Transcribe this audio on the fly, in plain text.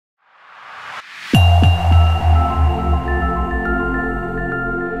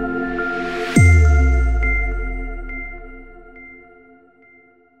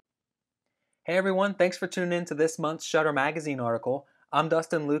Hey everyone, thanks for tuning in to this month's Shutter Magazine article. I'm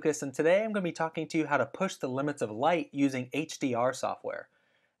Dustin Lucas, and today I'm going to be talking to you how to push the limits of light using HDR software.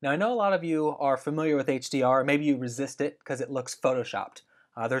 Now, I know a lot of you are familiar with HDR, maybe you resist it because it looks photoshopped.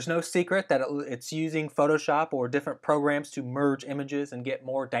 There's no secret that it's using Photoshop or different programs to merge images and get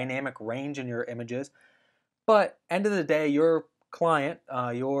more dynamic range in your images. But end of the day, your client,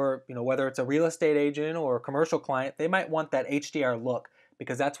 whether it's a real estate agent or a commercial client, they might want that HDR look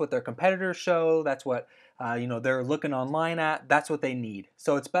because that's what their competitors show. That's what they're looking online at. That's what they need.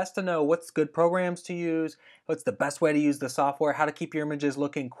 So it's best to know what's good programs to use, what's the best way to use the software, how to keep your images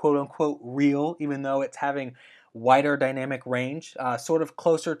looking quote unquote real, even though it's having wider dynamic range, sort of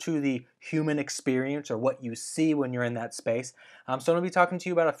closer to the human experience or what you see when you're in that space. So I'm going to be talking to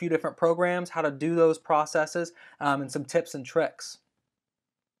you about a few different programs, how to do those processes, and some tips and tricks.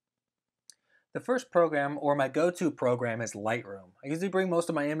 The first program, or my go-to program, is Lightroom. I usually bring most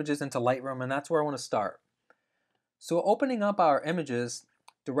of my images into Lightroom, and that's where I want to start. So opening up our images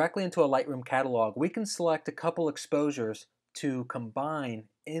directly into a Lightroom catalog, we can select a couple exposures to combine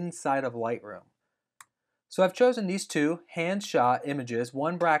inside of Lightroom. So I've chosen these two hand-shot images,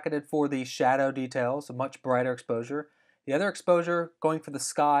 one bracketed for the shadow details, a much brighter exposure, the other exposure going for the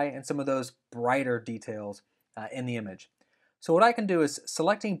sky and some of those brighter details in the image. So what I can do is,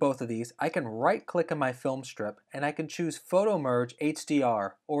 selecting both of these, I can right-click on my film strip and I can choose Photo Merge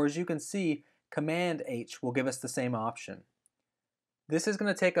HDR, or as you can see, Command H will give us the same option. This is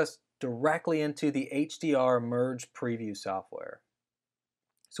going to take us directly into the HDR Merge Preview software.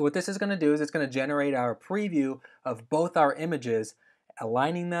 So what this is going to do is it's going to generate our preview of both our images,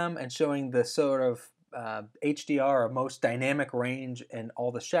 aligning them and showing the sort of HDR or most dynamic range in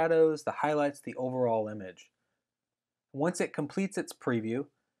all the shadows, the highlights, the overall image. Once it completes its preview,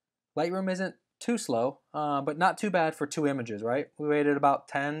 Lightroom isn't too slow, but not too bad for two images, right? We waited about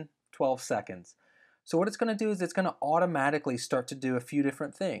 10, 12 seconds. So what it's going to do is it's going to automatically start to do a few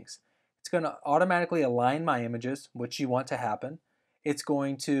different things. It's going to automatically align my images, which you want to happen. It's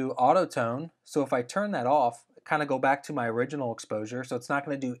going to auto-tone, so if I turn that off, kind of go back to my original exposure, so it's not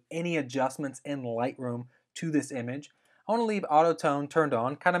going to do any adjustments in Lightroom to this image. I want to leave auto-tone turned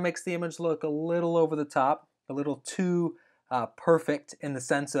on, kind of makes the image look a little over the top, a little too perfect in the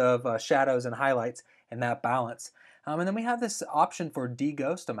sense of shadows and highlights and that balance. And then we have this option for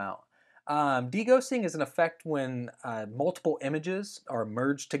de-ghost amount. Deghosting is an effect when multiple images are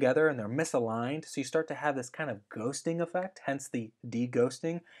merged together and they're misaligned, so you start to have this kind of ghosting effect, hence the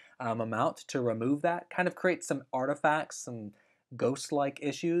deghosting amount to remove that. Kind of creates some artifacts, some ghost-like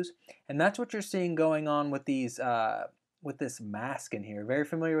issues, and that's what you're seeing going on with these with this mask in here. Very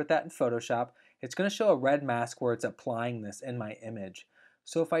familiar with that in Photoshop. It's going to show a red mask where it's applying this in my image.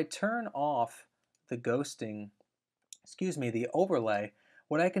 So if I turn off the ghosting, the overlay,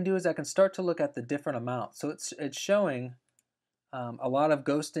 what I can do is I can start to look at the different amounts. So it's showing a lot of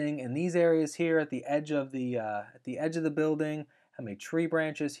ghosting in these areas here at the edge of the building. How many tree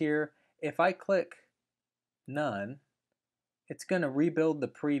branches here? If I click none, it's going to rebuild the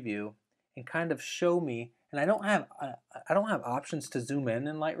preview and kind of show me. And I don't have options to zoom in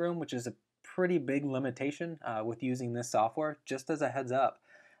Lightroom, which is a pretty big limitation with using this software. Just as a heads up.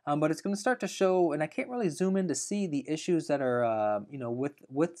 But it's going to start to show, and I can't really zoom in to see the issues that are,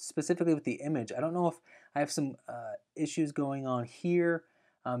 with specifically with the image. I don't know if I have some issues going on here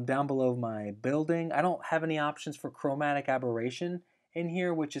down below my building. I don't have any options for chromatic aberration in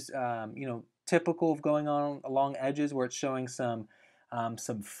here, which is, typical of going on along edges where it's showing some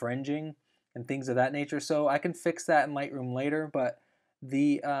fringing and things of that nature. So I can fix that in Lightroom later, but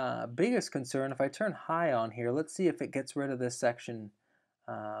the biggest concern, if I turn high on here, let's see if it gets rid of this section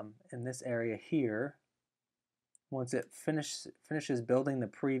in this area here. Once it finishes building the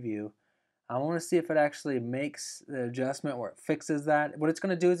preview, I want to see if it actually makes the adjustment where it fixes that. What it's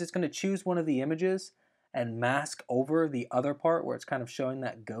going to do is it's going to choose one of the images and mask over the other part where it's kind of showing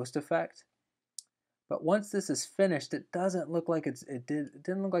that ghost effect. But once this is finished, it doesn't look like it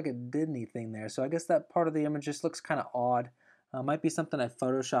didn't look like it did anything there. So I guess that part of the image just looks kind of odd. Might be something I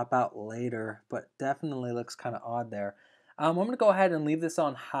Photoshop out later, but definitely looks kind of odd there. I'm going to go ahead and leave this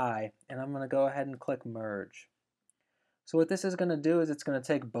on high, and I'm going to go ahead and click merge. So what this is going to do is it's going to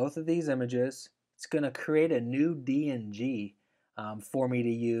take both of these images, it's going to create a new DNG for me to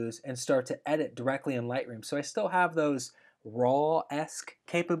use and start to edit directly in Lightroom. So I still have those raw-esque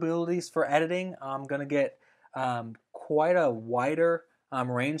capabilities for editing. I'm going to get quite a wider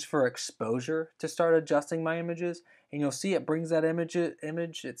range for exposure to start adjusting my images, and you'll see it brings that image,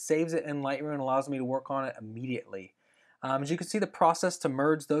 it saves it in Lightroom and allows me to work on it immediately. As you can see, the process to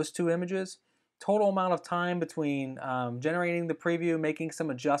merge those two images total amount of time between generating the preview, making some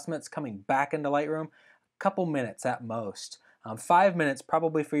adjustments, coming back into Lightroom, a couple minutes at most. 5 minutes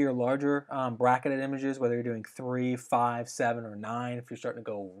probably for your larger bracketed images, whether you're doing 3, 5, 7, or 9. If you're starting to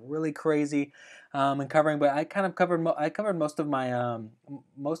go really crazy and covering, but I kind of covered most of my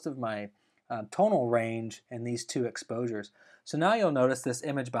tonal range in these two exposures. So now you'll notice this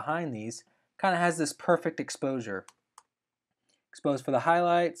image behind these kind of has this perfect exposure. Exposed for the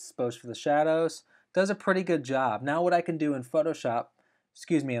highlights, exposed for the shadows. Does a pretty good job. Now what I can do in Photoshop,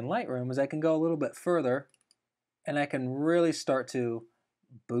 in Lightroom, is I can go a little bit further and I can really start to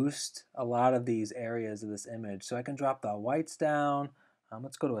boost a lot of these areas of this image. So I can drop the whites down.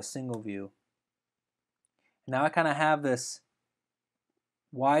 Let's go to a single view. Now I kind of have this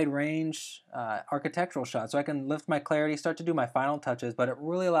wide range architectural shot. So I can lift my clarity, start to do my final touches, but it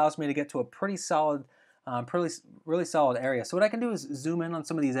really allows me to get to a pretty solid, really solid area. So what I can do is zoom in on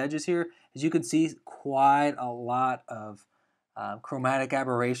some of these edges here. As you can see, quite a lot of chromatic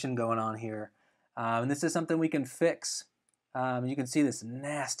aberration going on here. And this is something we can fix. You can see this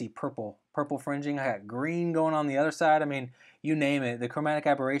nasty purple fringing. I got green going on the other side. I mean, you name it. The chromatic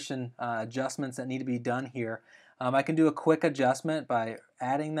aberration adjustments that need to be done here. I can do a quick adjustment by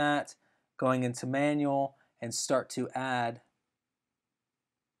adding that, going into manual, and start to add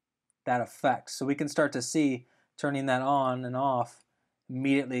that effect. So we can start to see turning that on and off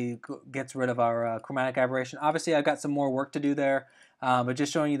immediately gets rid of our chromatic aberration. Obviously, I've got some more work to do there, but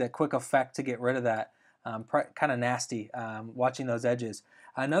just showing you that quick effect to get rid of that. Kind of nasty watching those edges.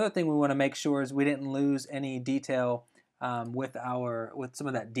 Another thing we want to make sure is we didn't lose any detail with some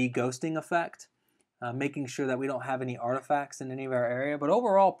of that de-ghosting effect. Making sure that we don't have any artifacts in any of our area. But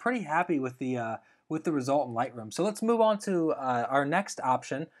overall, pretty happy with the result in Lightroom. So let's move on to our next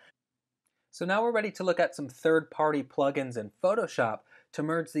option. So now we're ready to look at some third-party plugins in Photoshop to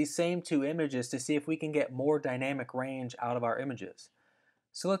merge these same two images to see if we can get more dynamic range out of our images.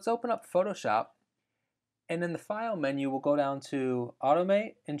 So let's open up Photoshop, and in the File menu, we'll go down to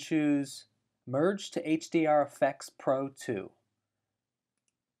Automate and choose Merge to HDR Effects Pro 2.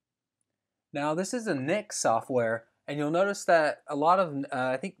 Now this is a Nik software, and you'll notice that a lot of,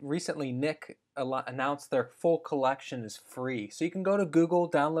 I think recently Nik announced their full collection is free. So you can go to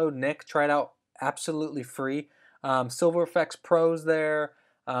Google, download Nik, try it out absolutely free. Silver Effects Pro's there,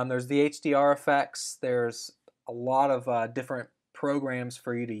 there's the HDR effects, there's a lot of different programs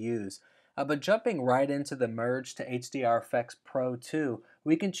for you to use. But jumping right into the Merge to HDR Effects Pro 2,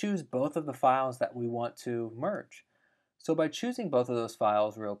 we can choose both of the files that we want to merge. So by choosing both of those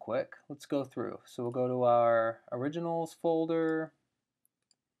files real quick, let's go through. So we'll go to our originals folder,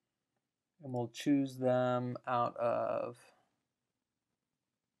 and we'll choose them out of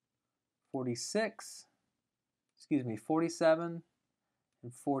 47,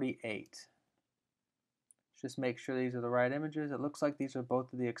 and 48. Just make sure these are the right images. It looks like these are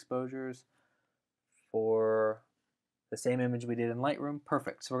both of the exposures for the same image we did in Lightroom.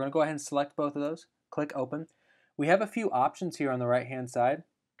 Perfect. So we're going to go ahead and select both of those. Click Open. We have a few options here on the right-hand side.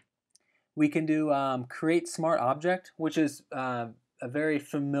 We can do Create Smart Object, which is a very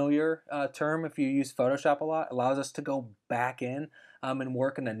familiar term if you use Photoshop a lot. It allows us to go back in and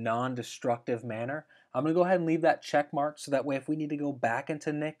work in a non-destructive manner. I'm going to go ahead and leave that check mark so that way if we need to go back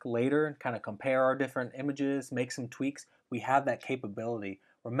into Nik later and kind of compare our different images, make some tweaks, we have that capability.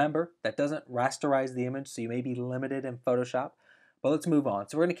 Remember, that doesn't rasterize the image, so you may be limited in Photoshop. But let's move on.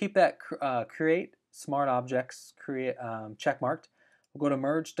 So we're going to keep that Create Smart Objects check marked. We'll go to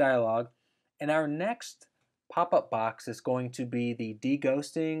Merge Dialog, and our next pop-up box is going to be the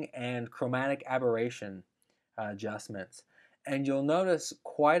deghosting and chromatic aberration adjustments. And you'll notice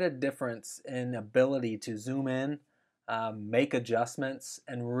quite a difference in ability to zoom in, make adjustments,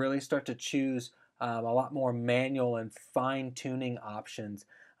 and really start to choose a lot more manual and fine-tuning options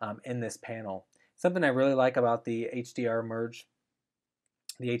in this panel. Something I really like about the HDR Merge,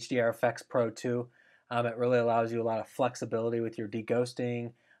 the HDR Effects Pro 2, it really allows you a lot of flexibility with your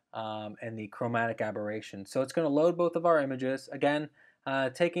deghosting and the chromatic aberration. So it's going to load both of our images, again,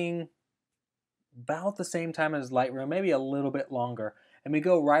 taking about the same time as Lightroom, maybe a little bit longer. And we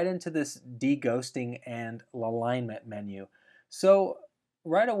go right into this deghosting and alignment menu. So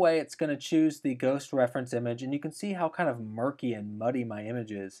right away it's going to choose the ghost reference image, and you can see how kind of murky and muddy my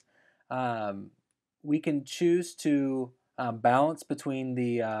image is. We can choose to balance between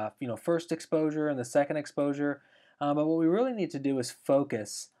the first exposure and the second exposure, but what we really need to do is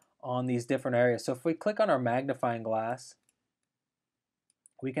focus on these different areas. So if we click on our magnifying glass,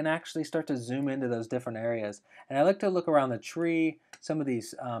 we can actually start to zoom into those different areas. And I like to look around the tree, some of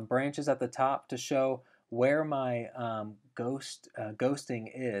these branches at the top to show where my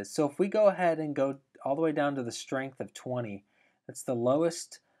ghosting is. So if we go ahead and go all the way down to the strength of 20, that's the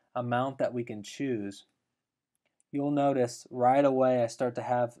lowest amount that we can choose. You'll notice right away I start to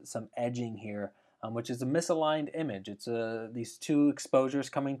have some edging here, which is a misaligned image. It's these two exposures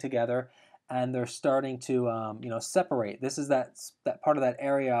coming together, and they're starting to separate. This is that part of that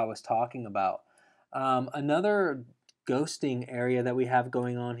area I was talking about. Another ghosting area that we have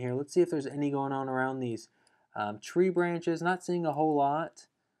going on here. Let's see if there's any going on around these tree branches. Not seeing a whole lot.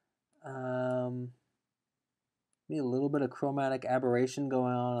 Maybe a little bit of chromatic aberration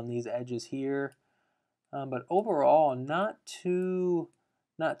going on these edges here. But overall, not too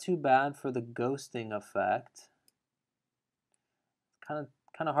bad for the ghosting effect. Kind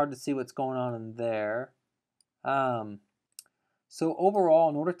of hard to see what's going on in there. So overall,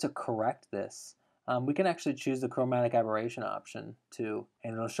 in order to correct this, we can actually choose the chromatic aberration option too,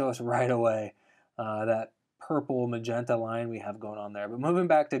 and it'll show us right away that purple magenta line we have going on there. But moving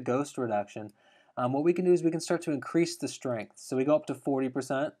back to ghost reduction, what we can do is we can start to increase the strength. So we go up to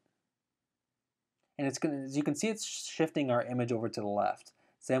 40%. And it's going to, as you can see, it's shifting our image over to the left.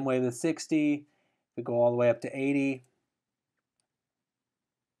 Same way with 60. We go all the way up to 80.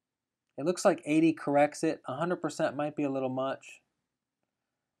 It looks like 80 corrects it. 100% might be a little much,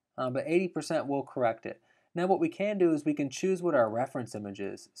 but 80% will correct it. Now what we can do is we can choose what our reference image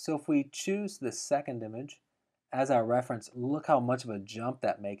is. So if we choose the second image as our reference, look how much of a jump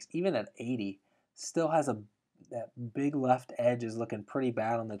that makes. Even at 80, still has that big left edge is looking pretty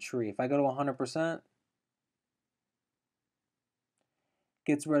bad on the tree. If I go to 100%,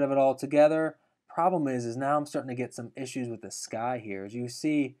 gets rid of it altogether. Problem is now I'm starting to get some issues with the sky here. As you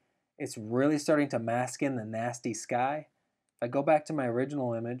see, it's really starting to mask in the nasty sky. If I go back to my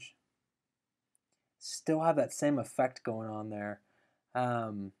original image, still have that same effect going on there.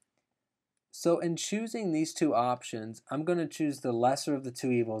 So in choosing these two options, I'm going to choose the lesser of the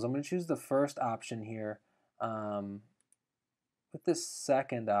two evils. I'm going to choose the first option here. With this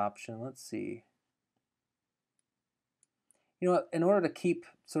second option, let's see. You know what, in order to keep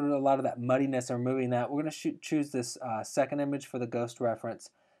sort of a lot of that muddiness or removing that, we're going to choose this second image for the ghost reference.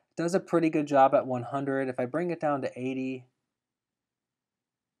 It does a pretty good job at 100. If I bring it down to 80,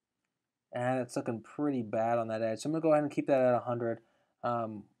 and it's looking pretty bad on that edge. So I'm going to go ahead and keep that at 100.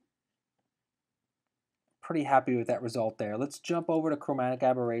 Pretty happy with that result there. Let's jump over to chromatic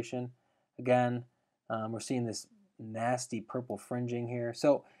aberration. Again, we're seeing this nasty purple fringing here.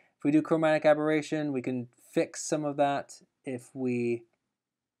 So if we do chromatic aberration, we can fix some of that. If we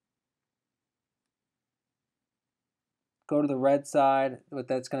go to the red side, what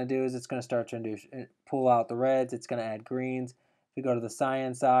that's going to do is it's going to start to pull out the reds. It's going to add greens. If we go to the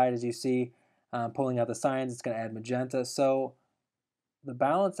cyan side, as you see, pulling out the cyans, it's going to add magenta. So the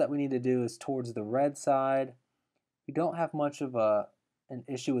balance that we need to do is towards the red side. We don't have much of an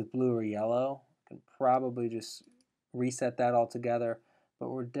issue with blue or yellow. We can probably just reset that all together, but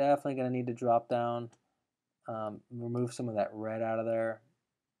we're definitely going to need to drop down, remove some of that red out of there.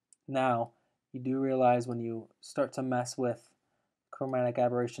 Now, you do realize when you start to mess with chromatic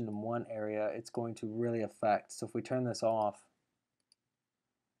aberration in one area, it's going to really affect. So if we turn this off,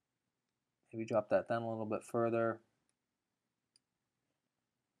 maybe drop that down a little bit further.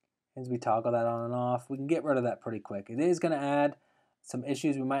 As we toggle that on and off, we can get rid of that pretty quick. It is going to add some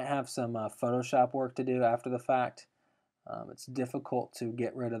issues. We might have some Photoshop work to do after the fact. It's difficult to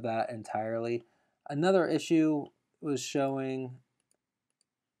get rid of that entirely. Another issue was showing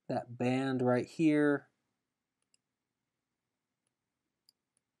that band right here.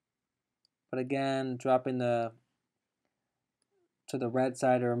 But again, dropping to the red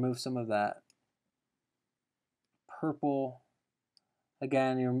side to remove some of that purple.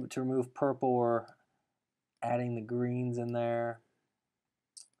 Again, to remove purple, we're adding the greens in there.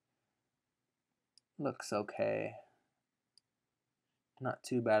 Looks okay. Not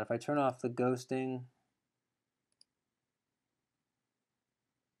too bad. If I turn off the ghosting,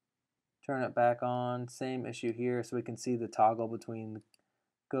 turn it back on, same issue here, so we can see the toggle between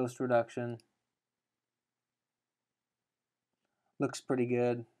ghost reduction. Looks pretty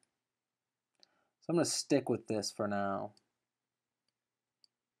good. So I'm going to stick with this for now.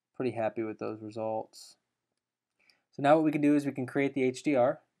 Pretty happy with those results. So now what we can do is we can create the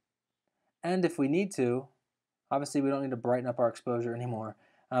HDR. And if we need to, obviously we don't need to brighten up our exposure anymore.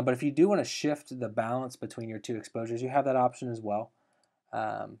 But if you do want to shift the balance between your two exposures, you have that option as well. So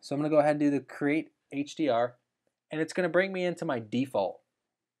I'm going to go ahead and do the create HDR. And it's going to bring me into my default.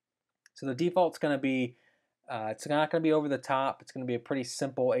 So the default's going to be, it's not going to be over the top. It's going to be a pretty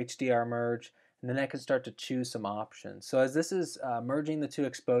simple HDR merge. And then I can start to choose some options. So as this is merging the two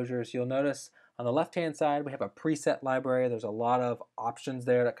exposures, you'll notice On the left-hand side, we have a preset library. There's a lot of options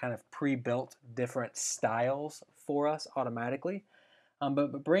there that kind of pre-built different styles for us automatically.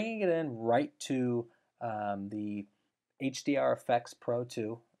 But bringing it in right to the HDR Effects Pro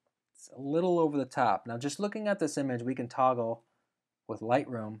 2, it's a little over the top. Now, just looking at this image, we can toggle with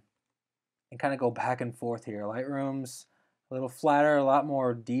Lightroom and kind of go back and forth here. Lightroom's a little flatter, a lot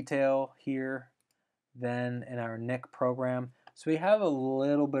more detail here than in our Nick program. So we have a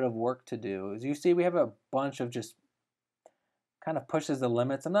little bit of work to do. As you see, we have a bunch of just kind of pushes the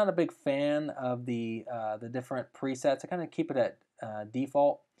limits. I'm not a big fan of the different presets. I kind of keep it at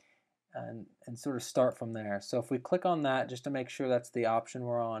default and sort of start from there. So if we click on that, just to make sure that's the option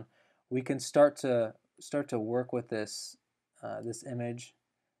we're on, we can start to work with this this image.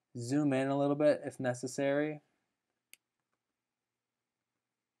 Zoom in a little bit if necessary.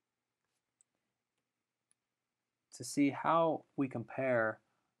 To see how we compare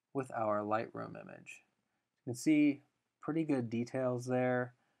with our Lightroom image. You can see pretty good details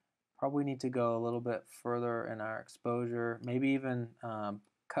there. Probably need to go a little bit further in our exposure, maybe even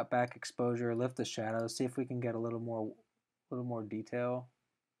cut back exposure, lift the shadows, see if we can get a little more detail.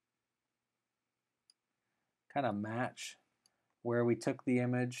 Kind of match where we took the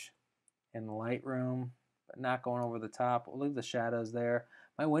image in Lightroom, but not going over the top. We'll leave the shadows there.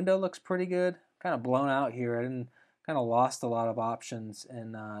 My window looks pretty good. Kind of blown out here. I didn't kind of lost a lot of options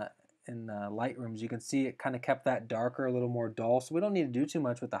in Lightroom. As you can see, it kind of kept that darker, a little more dull. So we don't need to do too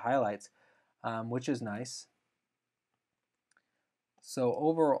much with the highlights, which is nice. So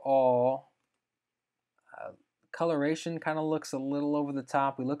overall, coloration kind of looks a little over the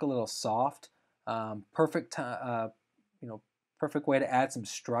top. We look a little soft. Perfect way to add some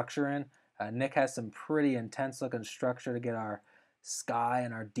structure in. Nick has some pretty intense looking structure to get our sky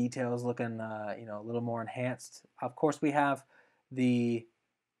and our details looking a little more enhanced. Of course, we have the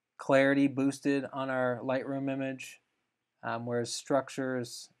clarity boosted on our Lightroom image, whereas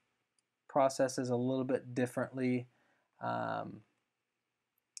structures processes a little bit differently. I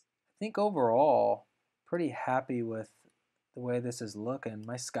think overall pretty happy with the way this is looking.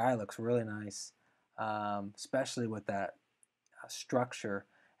 My sky looks really nice, especially with that structure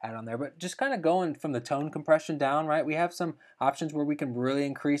add on there. But just kind of going from the tone compression down, right? We have some options where we can really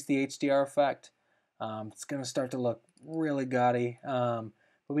increase the HDR effect. It's going to start to look really gaudy, but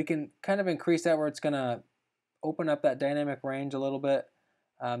we can kind of increase that where it's going to open up that dynamic range a little bit.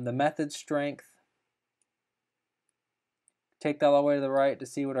 The method strength, take that all the way to the right to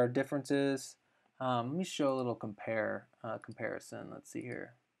see what our difference is. Let me show a little comparison. Let's see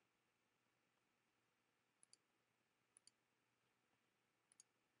here.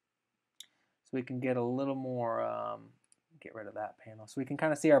 So we can get a little more, get rid of that panel. So we can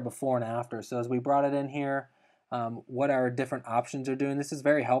kind of see our before and after. So as we brought it in here, what our different options are doing. This is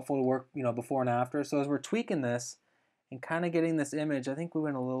very helpful to work, before and after. So as we're tweaking this and kind of getting this image, I think we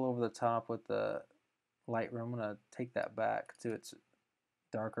went a little over the top with the Lightroom. I'm going to take that back to its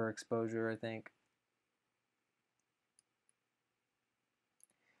darker exposure, I think.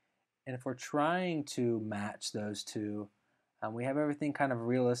 And if we're trying to match those two, we have everything kind of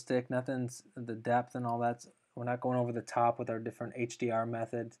realistic, nothing's the depth and all that. We're not going over the top with our different HDR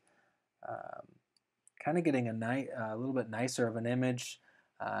methods. Kind of getting a little bit nicer of an image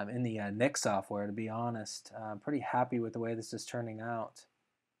in the Nick software, to be honest. I'm pretty happy with the way this is turning out.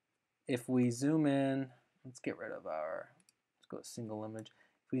 If we zoom in, let's go to single image.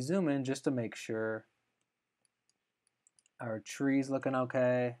 If we zoom in just to make sure our tree's looking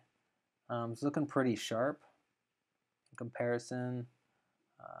okay, it's looking pretty sharp in comparison.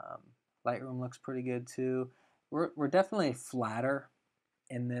 Lightroom looks pretty good too. We're definitely flatter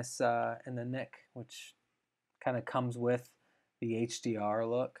in this in the Nick, which kind of comes with the HDR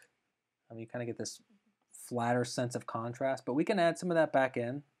look. You kind of get this flatter sense of contrast, but we can add some of that back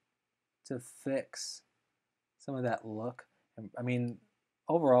in to fix some of that look. I mean,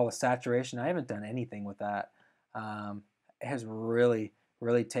 overall, the saturation, I haven't done anything with that. It has really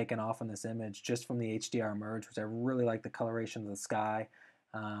taken off in this image just from the HDR merge, which I really like the coloration of the sky.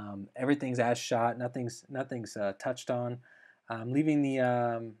 Everything's as shot, nothing's touched on. Leaving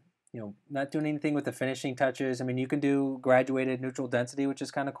the not doing anything with the finishing touches. I mean, you can do graduated neutral density, which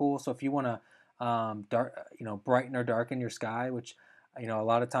is kind of cool. So if you want to brighten or darken your sky, which a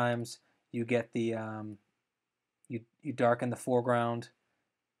lot of times you get the you darken the foreground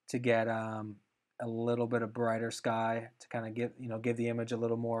to get a little bit of brighter sky to kind of give the image a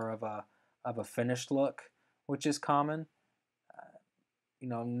little more of a finished look, which is common.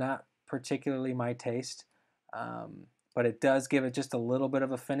 Not particularly my taste, but it does give it just a little bit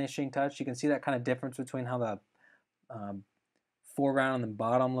of a finishing touch. You can see that kind of difference between how the foreground on the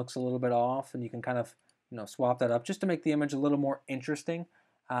bottom looks a little bit off, and you can kind of swap that up just to make the image a little more interesting.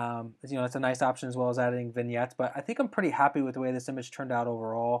 It's a nice option as well as adding vignettes, but I think I'm pretty happy with the way this image turned out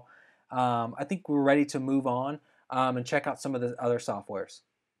overall. I think we're ready to move on and check out some of the other softwares.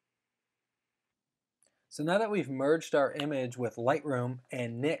 So now that we've merged our image with Lightroom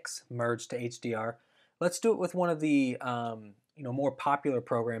and Nix merged to HDR, let's do it with one of the more popular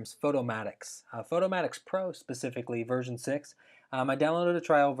programs, Photomatix. Photomatix Pro specifically, version 6. I downloaded a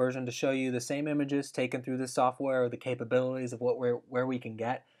trial version to show you the same images taken through this software, or the capabilities of where we can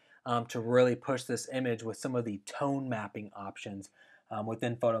get to really push this image with some of the tone mapping options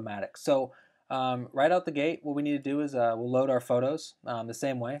within Photomatix. So right out the gate, what we need to do is we'll load our photos the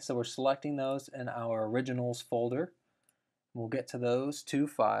same way. So we're selecting those in our originals folder. We'll get to those two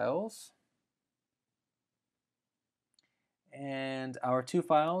files. And our two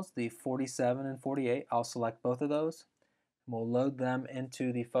files, the 47 and 48, I'll select both of those. We'll load them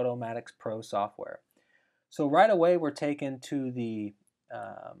into the Photomatix Pro software. So right away we're taken to the,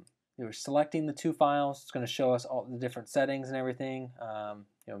 we're selecting the two files. It's going to show us all the different settings and everything.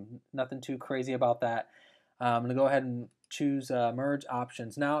 Nothing too crazy about that. I'm going to go ahead and choose merge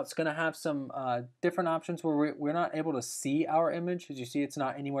options. Now it's going to have some different options where we're not able to see our image. As you see, it's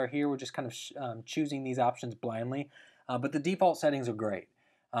not anywhere here. We're just kind of choosing these options blindly. But the default settings are great.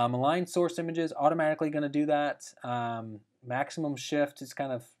 Align source images, automatically going to do that. Maximum shift is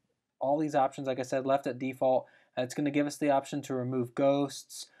kind of all these options, like I said, left at default. It's going to give us the option to remove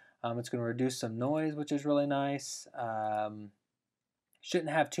ghosts. It's going to reduce some noise, which is really nice.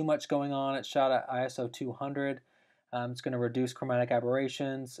 Shouldn't have too much going on. It's shot at ISO 200. It's going to reduce chromatic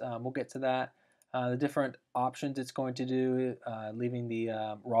aberrations. We'll get to that. The different options it's going to do, leaving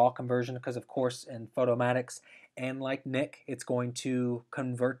the raw conversion, because of course in Photomatix and like Nick, it's going to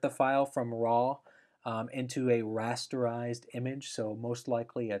convert the file from raw into a rasterized image, so most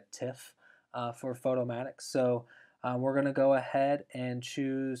likely a TIFF for Photomatix. So we're going to go ahead and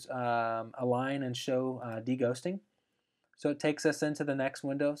choose Align and Show Deghosting. So it takes us into the next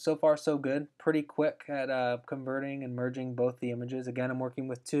window. So far so good. Pretty quick at converting and merging both the images. Again, I'm working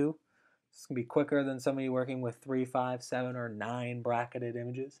with 2. This can be quicker than somebody working with 3, 5, 7, or 9 bracketed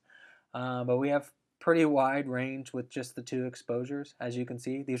images. But we have pretty wide range with just the 2 exposures. As you can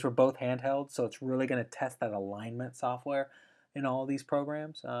see, these were both handheld, so it's really going to test that alignment software in all these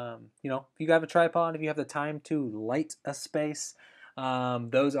programs. If you have a tripod, if you have the time to light a space,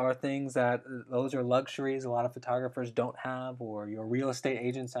 those are luxuries a lot of photographers don't have, or your real estate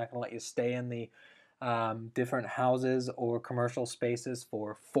agent's not going to let you stay in the different houses or commercial spaces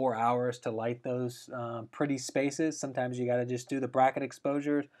for 4 hours to light those pretty spaces. Sometimes you got to just do the bracket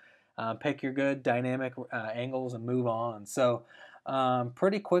exposures, pick your good dynamic angles and move on. So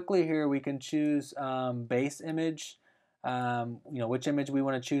pretty quickly here we can choose base image, which image we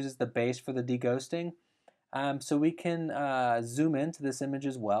want to choose as the base for the deghosting. So we can zoom into this image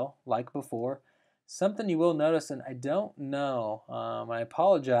as well, like before. Something you will notice, and I don't know, I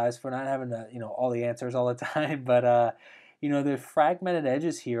apologize for not having all the answers all the time, but there's fragmented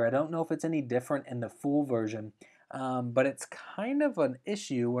edges here. I don't know if it's any different in the full version, but it's kind of an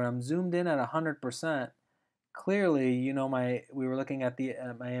issue where I'm zoomed in at 100%. Clearly, we were looking at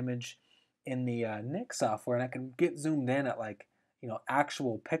my image in the Nix software, and I can get zoomed in at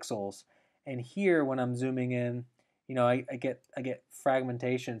actual pixels. And here, when I'm zooming in, I get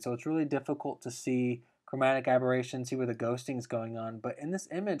fragmentation, so it's really difficult to see chromatic aberration, see where the ghosting is going on. But in this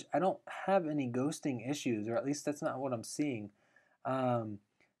image, I don't have any ghosting issues, or at least that's not what I'm seeing. Going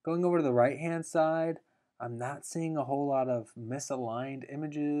over to the right-hand side, I'm not seeing a whole lot of misaligned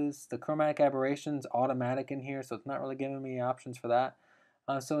images. The chromatic aberration's automatic in here, so it's not really giving me options for that.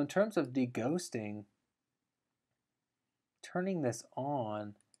 So in terms of deghosting, turning this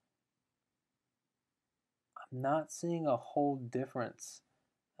on, I'm not seeing a whole difference,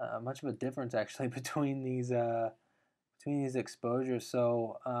 much of a difference actually between these exposures.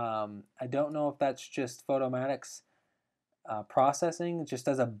 So I don't know if that's just Photomatix processing. It just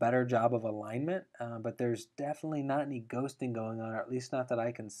does a better job of alignment, but there's definitely not any ghosting going on, or at least not that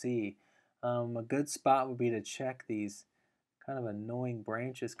I can see. A good spot would be to check these kind of annoying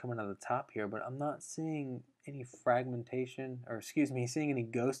branches coming out of the top here, but I'm not seeing any fragmentation, or excuse me, seeing any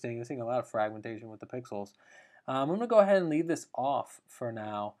ghosting. I'm seeing a lot of fragmentation with the pixels. I'm going to go ahead and leave this off for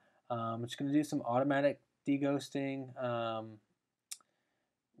now. I'm just going to do some automatic deghosting.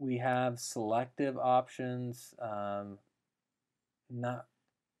 We have selective options. Not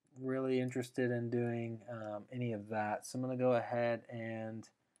really interested in doing any of that. So I'm going to go ahead and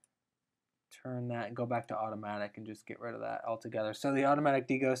turn that and go back to automatic and just get rid of that altogether. So the automatic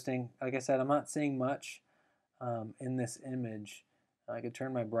deghosting, like I said, I'm not seeing much. in this image. I could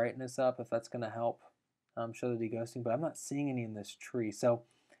turn my brightness up if that's going to help show the deghosting, but I'm not seeing any in this tree. So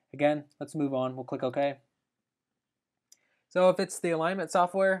again, let's move on. We'll click OK. So if it's the alignment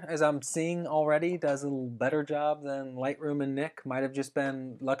software, as I'm seeing already, does a little better job than Lightroom and Nik. Might have just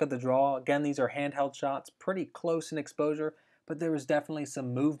been luck of the draw. Again, these are handheld shots, pretty close in exposure, but there was definitely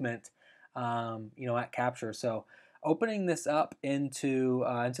some movement, at capture. So opening this up into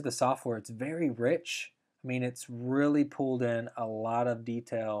the software, it's very rich. I mean, it's really pulled in a lot of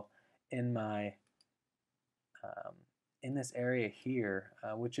detail in my in this area here,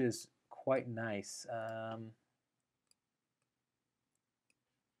 which is quite nice.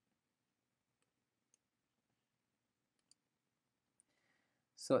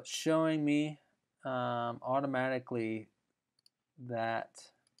 So it's showing me automatically that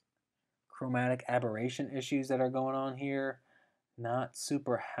chromatic aberration issues that are going on here. Not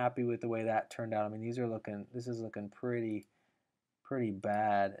super happy with the way that turned out. I mean, this is looking pretty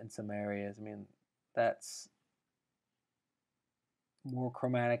bad in some areas. I mean, that's more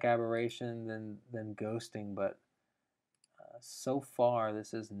chromatic aberration than ghosting, but so far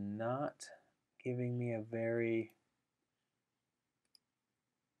this is not giving me a very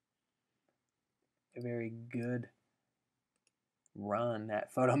good run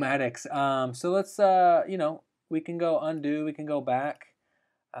at Photomatics. So let's, we can go undo, we can go back.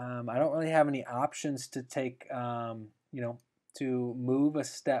 I don't really have any options to take, to move a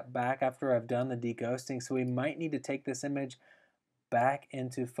step back after I've done the deghosting. So we might need to take this image back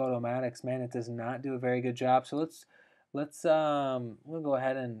into Photomatics. Man, it does not do a very good job. So we'll go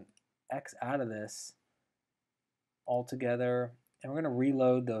ahead and X out of this altogether, and we're going to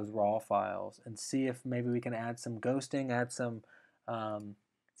reload those raw files and see if maybe we can add some ghosting,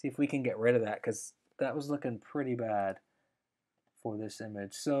 see if we can get rid of that, because that was looking pretty bad for this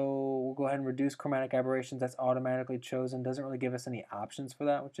image. So we'll go ahead and reduce chromatic aberrations. That's automatically chosen. Doesn't really give us any options for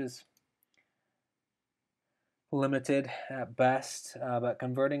that, which is limited at best, but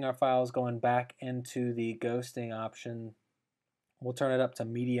converting our files, going back into the ghosting option, we'll turn it up to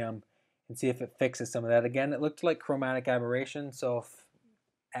medium and see if it fixes some of that. Again, it looked like chromatic aberration, so if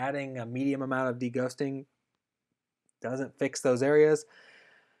adding a medium amount of deghosting doesn't fix those areas,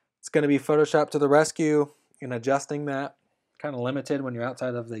 it's going to be Photoshop to the rescue in adjusting that. Kind of limited when you're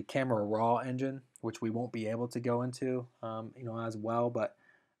outside of the Camera Raw engine, which we won't be able to go into as well, but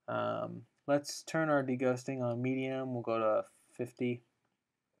let's turn our deghosting on medium. We'll go to 50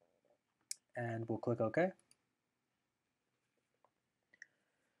 and we'll click OK.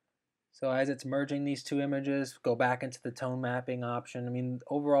 So as it's merging these two images, go back into the tone mapping option. I mean,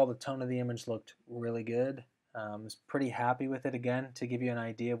 overall the tone of the image looked really good. I was pretty happy with it, again, to give you an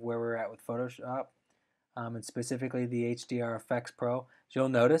idea of where we're at with Photoshop, and specifically the HDR Effects Pro. As you'll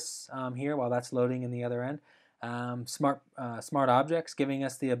notice here, while that's loading in the other end, smart objects giving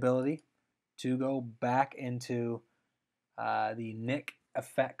us the ability to go back into the Nik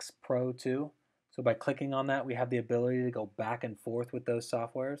Effects Pro 2. So by clicking on that, we have the ability to go back and forth with those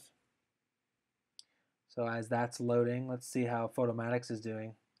softwares. So as that's loading, let's see how Photomatics is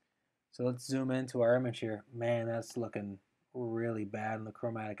doing. So let's zoom into our image here. Man, that's looking really bad in the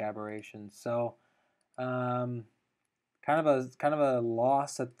chromatic aberration. So kind of a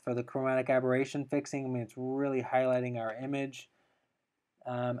loss for the chromatic aberration fixing. I mean, it's really highlighting our image.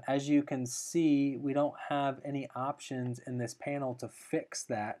 As you can see, we don't have any options in this panel to fix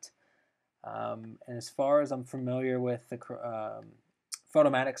that. And as far as I'm familiar with the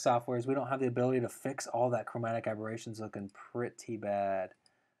Photomatic softwares, we don't have the ability to fix all that chromatic aberrations looking pretty bad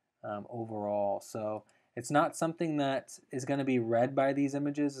overall. So it's not something that is going to be read by these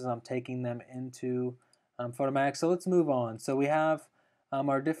images as I'm taking them into Photomatic. So let's move on. So we have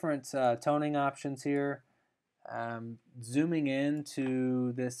our different toning options here. Zooming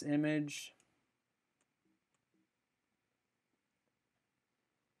into this image,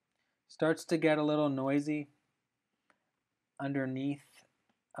 starts to get a little noisy underneath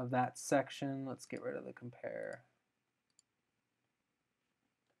of that section. Let's get rid of the compare.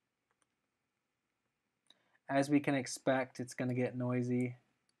 As we can expect, it's going to get noisy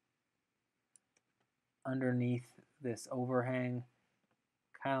underneath this overhang.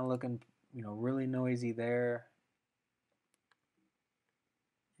 Kind of looking, really noisy there.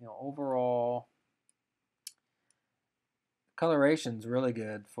 Overall, coloration's really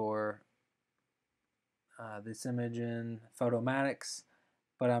good for this image in Photomatics,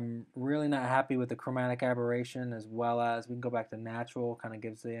 but I'm really not happy with the chromatic aberration, as well as we can go back to natural, kind of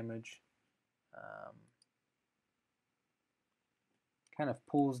gives the image, kind of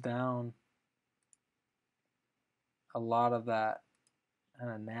pulls down a lot of that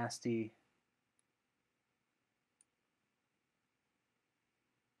kind of nasty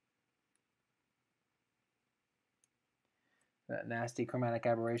that nasty chromatic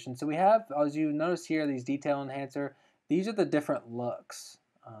aberration. So we have, as you notice here, these detail enhancer. These are the different looks.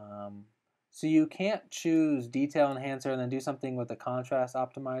 So you can't choose detail enhancer and then do something with the contrast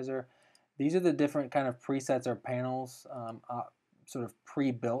optimizer. These are the different kind of presets or panels, sort of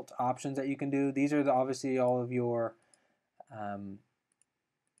pre-built options that you can do. These are obviously all of your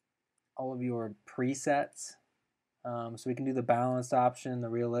presets. So we can do the balanced option, the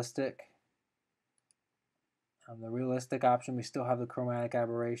realistic. The realistic option, we still have the chromatic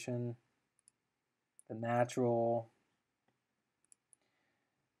aberration, the natural.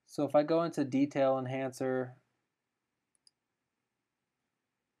 So if I go into detail enhancer,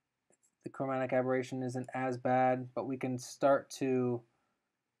 the chromatic aberration isn't as bad, but we can start to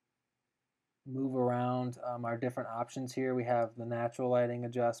move around our different options here. We have the natural lighting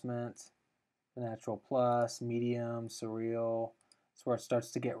adjustment, the natural plus, medium, surreal. That's where it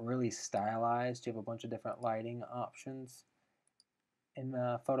starts to get really stylized. You have a bunch of different lighting options in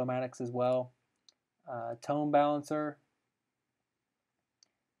Photomatics as well. Tone balancer.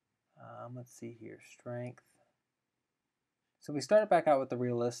 Let's see here, strength. So we started back out with the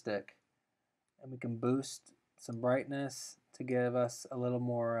realistic, and we can boost some brightness to give us a little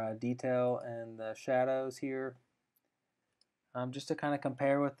more detail in the shadows here. Just to kind of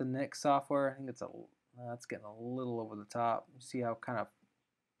compare with the Nik software, I think it's getting a little over the top. You see how kind of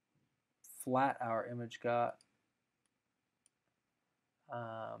flat our image got.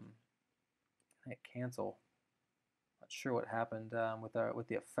 Hit cancel. Not sure what happened with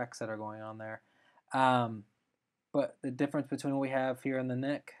the effects that are going on there. But the difference between what we have here in the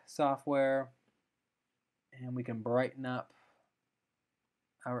Nik software, and we can brighten up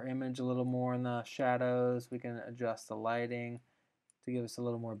our image a little more in the shadows. We can adjust the lighting to give us a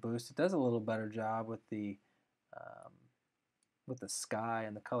little more boost. It does a little better job with the sky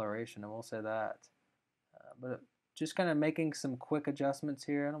and the coloration, I will say that. But just kind of making some quick adjustments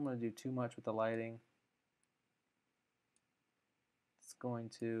here. I don't want to do too much with the lighting. It's going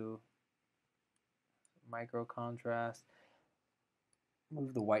to micro contrast.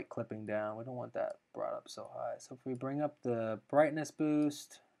 Move the white clipping down. We don't want that brought up so high. So if we bring up the brightness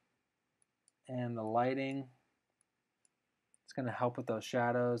boost and the lighting, it's going to help with those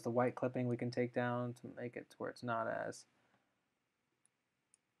shadows. The white clipping we can take down to make it to where it's not as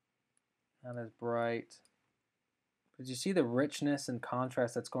bright. But you see the richness and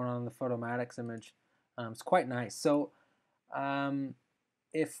contrast that's going on in the Photomatics image. It's quite nice. So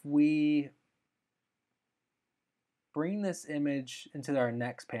if we bring this image into our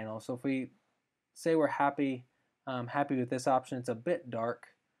next panel, so if we say we're happy with this option, it's a bit dark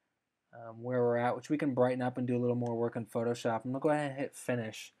where we're at, which we can brighten up and do a little more work in Photoshop. I'm going to go ahead and hit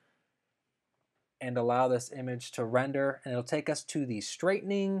finish and allow this image to render, and it'll take us to the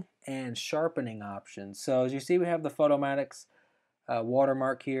straightening and sharpening options. So as you see, we have the Photomatics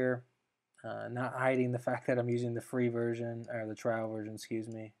watermark here, not hiding the fact that I'm using the free version, or the trial version, excuse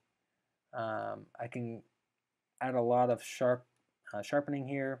me. I can add a lot of sharpening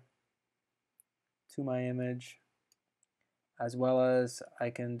here to my image, as well as I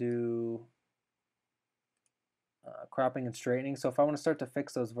can do cropping and straightening. So if I want to start to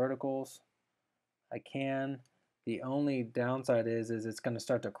fix those verticals, I can. The only downside is it's going to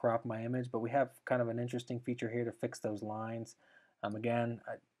start to crop my image, but we have kind of an interesting feature here to fix those lines. Again,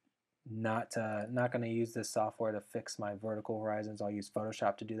 not going to use this software to fix my vertical horizons. I'll use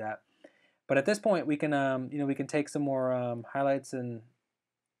Photoshop to do that. But at this point, we can we can take some more highlights and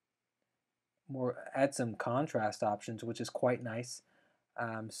add some contrast options, which is quite nice.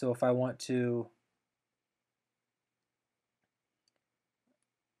 So if I want to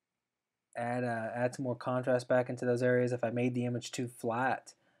add some more contrast back into those areas, if I made the image too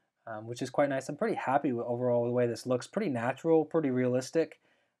flat, which is quite nice. I'm pretty happy with overall the way this looks. Pretty natural, pretty realistic.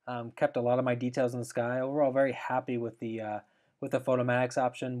 Kept a lot of my details in the sky. Overall, very happy with the Photomatics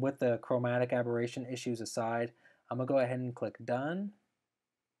option. With the chromatic aberration issues aside, I'm gonna go ahead and click done.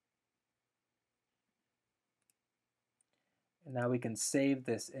 And now we can save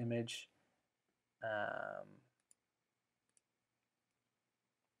this image. We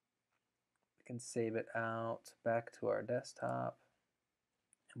can save it out back to our desktop,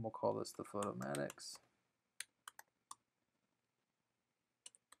 and we'll call this the Photomatics.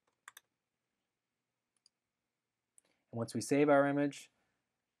 And once we save our image,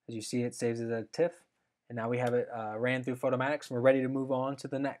 as you see, it saves as a TIFF, and now we have it ran through Photomatics, and we're ready to move on to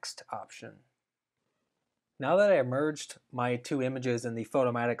the next option. Now that I merged my two images in the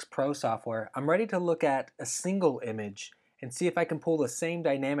Photomatics Pro software, I'm ready to look at a single image and see if I can pull the same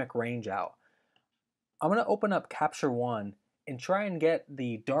dynamic range out. I'm going to open up Capture One and try and get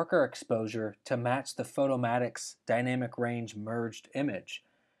the darker exposure to match the Photomatic's dynamic range merged image.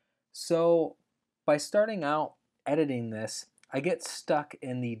 So by starting out editing this, I get stuck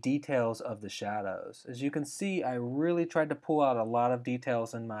in the details of the shadows. As you can see, I really tried to pull out a lot of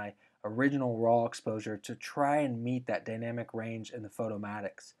details in my original raw exposure to try and meet that dynamic range in the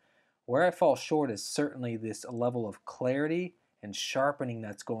Photomatics. Where I fall short is certainly this level of clarity and sharpening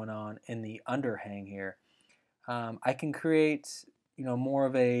that's going on in the underhang here. I can create more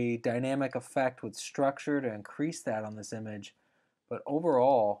of a dynamic effect with structure to increase that on this image, but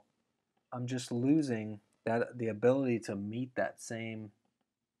overall I'm just losing the ability to meet that same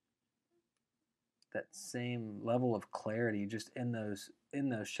level of clarity just in those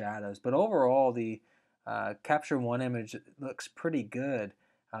shadows. But overall, the Capture One image looks pretty good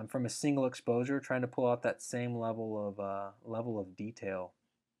from a single exposure, trying to pull out that same level of detail.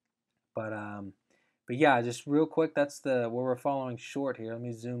 But yeah, just real quick, that's where we're following short here. Let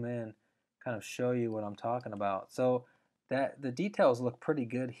me zoom in, kind of show you what I'm talking about. So that the details look pretty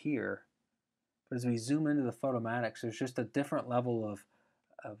good here. But as we zoom into the Photomatics, there's just a different level of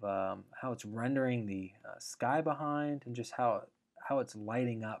how it's rendering the sky behind, and just how it's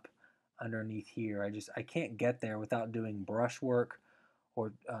lighting up underneath here. I can't get there without doing brush work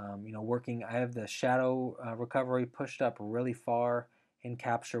or working. I have the shadow recovery pushed up really far in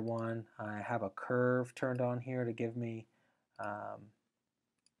Capture One. I have a curve turned on here to give me a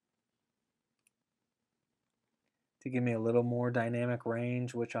little more dynamic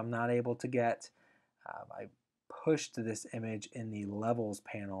range, which I'm not able to get. I pushed this image in the levels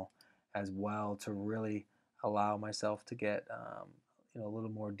panel as well to really allow myself to get a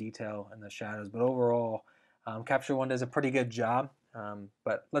little more detail in the shadows. But overall, Capture One does a pretty good job.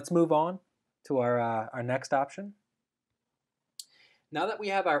 But let's move on to our next option. Now that we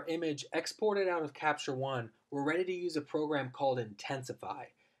have our image exported out of Capture One, we're ready to use a program called Intensify.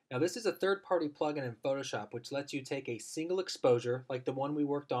 Now this is a third-party plugin in Photoshop which lets you take a single exposure, like the one we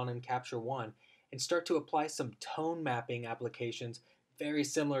worked on in Capture One, and start to apply some tone mapping applications very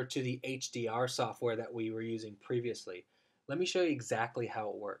similar to the HDR software that we were using previously. Let me show you exactly how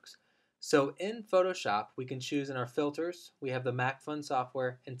it works. So in Photoshop, we can choose in our filters, we have the MacFun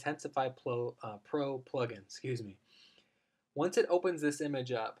software Intensify Pro plugin, excuse me. Once it opens this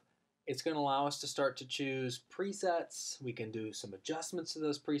image up, it's going to allow us to start to choose presets. We can do some adjustments to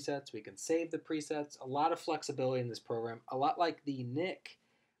those presets. We can save the presets. A lot of flexibility in this program, a lot like the Nick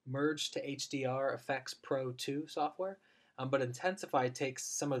merged to HDR Effects Pro 2 software. But Intensify takes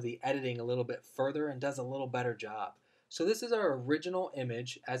some of the editing a little bit further and does a little better job. So this is our original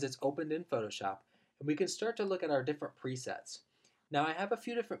image as it's opened in Photoshop, and we can start to look at our different presets. Now I have a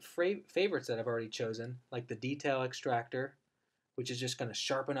few different favorites that I've already chosen, like the Detail Extractor, which is just going to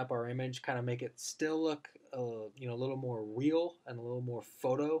sharpen up our image, kind of make it still look a little more real and a little more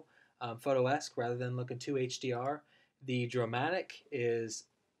photo-esque rather than looking too HDR. The Dramatic is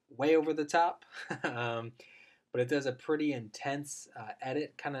way over the top, but it does a pretty intense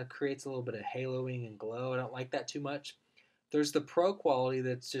edit, kind of creates a little bit of haloing and glow. I don't like that too much. There's the Pro Quality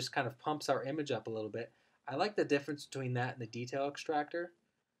that's just kind of pumps our image up a little bit. I like the difference between that and the Detail Extractor.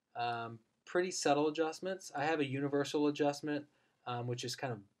 Pretty subtle adjustments. I have a universal adjustment, which just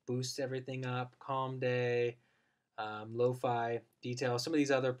kind of boosts everything up. Calm Day, Lo-Fi, Detail. Some of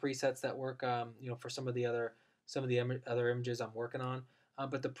these other presets that work, for some of the other images I'm working on.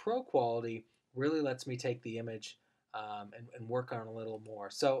 But the Pro Quality really lets me take the image and work on it a little more.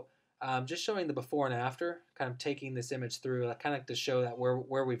 So just showing the before and after, kind of taking this image through, kind of to show that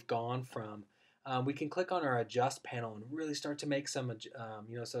where we've gone from. We can click on our adjust panel and really start to make some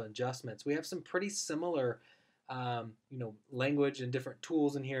adjustments. We have some pretty similar language and different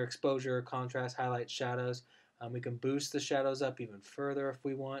tools in here: exposure, contrast, highlight, shadows. We can boost the shadows up even further if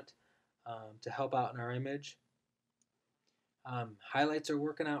we want to help out in our image. Highlights are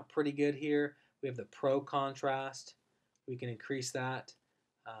working out pretty good here. We have the Pro Contrast. We can increase that.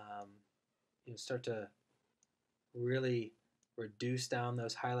 Start to really reduce down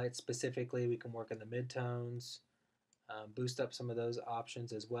those highlights specifically. We can work in the midtones, boost up some of those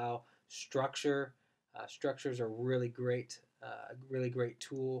options as well. Structure. Structures are really great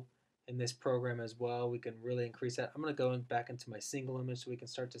tool in this program as well. We can really increase that. I'm going to go back into my single image so we can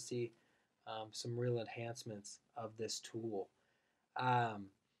start to see some real enhancements of this tool.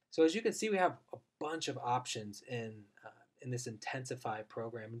 So as you can see, we have a bunch of options in this Intensify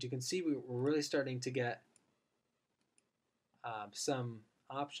program. And you can see we're really starting to get some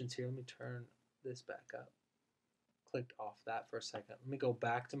options here. Let me turn this back up. Clicked off that for a second. Let me go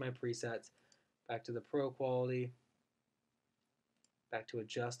back to my presets, back to the Pro Quality, back to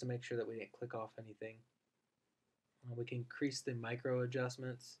adjust to make sure that we didn't click off anything. We can increase the micro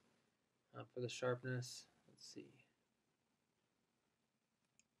adjustments for the sharpness. Let's see.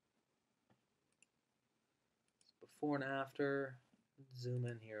 Before and after. Zoom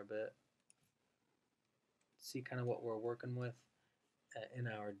in here a bit. See kind of what we're working with in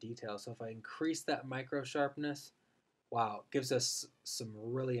our detail. So if I increase that micro sharpness, wow, it gives us some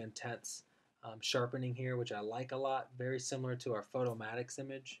really intense sharpening here, which I like a lot. Very similar to our Photomatics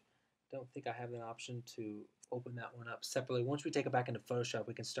image. Don't think I have an option to open that one up separately. Once we take it back into Photoshop,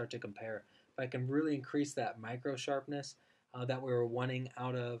 we can start to compare. If I can really increase that micro sharpness that we were wanting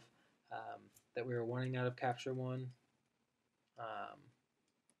out of Capture One. Let's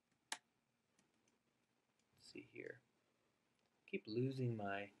see here. Keep losing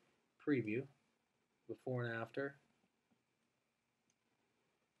my preview before and after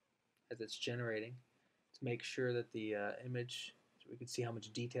as it's generating to make sure that the image, so we can see how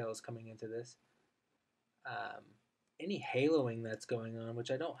much detail is coming into this. Any haloing that's going on,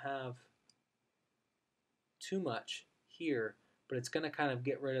 which I don't have too much here, but it's going to kind of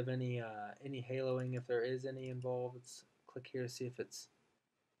get rid of any haloing if there is any involved. Let's click here to see if it's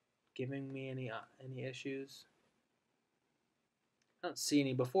giving me any issues. I don't see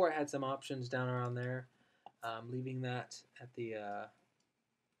any. Before I had some options down around there, leaving that at the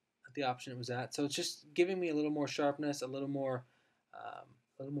option it was at. So it's just giving me a little more sharpness, a little more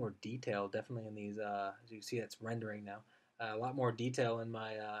detail, definitely in these. As you can see, it's rendering now. A lot more detail in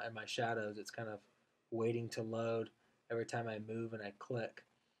my shadows. It's kind of waiting to load every time I move and I click.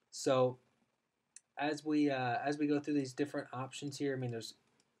 So as we go through these different options here, I mean, there's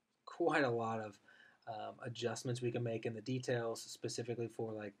quite a lot of adjustments we can make in the details, specifically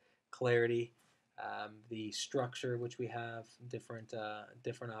for like clarity, the structure, which we have different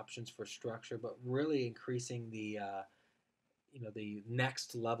options for structure, but really increasing the the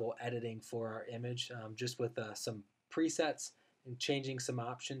next level editing for our image, just with some presets and changing some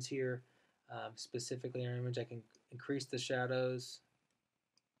options here. Specifically in our image, I can increase the shadows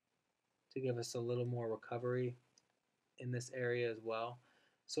to give us a little more recovery in this area as well.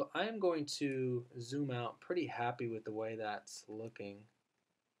 So I am going to zoom out. Pretty happy with the way that's looking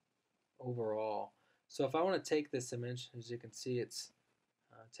overall. So if I want to take this image, as you can see, it's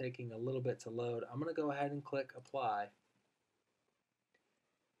taking a little bit to load. I'm going to go ahead and click apply.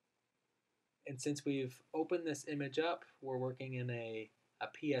 And since we've opened this image up, we're working in a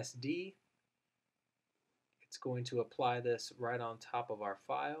PSD. It's going to apply this right on top of our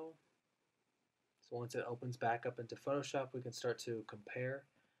file. So once it opens back up into Photoshop, we can start to compare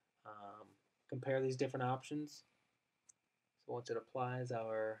these different options. So once it applies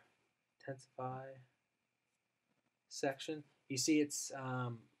our intensify section, you see it's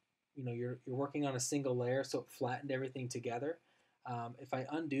you're working on a single layer, so it flattened everything together. If I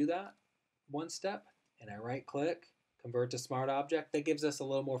undo that one step and I right click, convert to smart object, that gives us a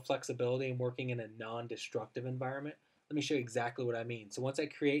little more flexibility in working in a non-destructive environment. Let me show you exactly what I mean. So once I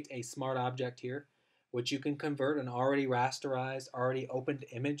create a smart object here, which you can convert an already rasterized, already opened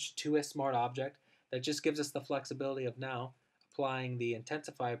image to a smart object, that just gives us the flexibility of now applying the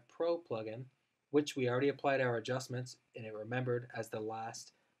Intensify Pro plugin, which we already applied our adjustments and it remembered as the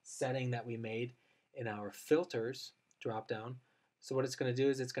last setting that we made in our filters drop down. So what it's going to do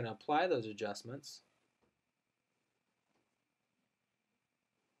is it's going to apply those adjustments.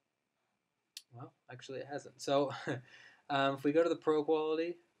 Well, actually it hasn't. So if we go to the Pro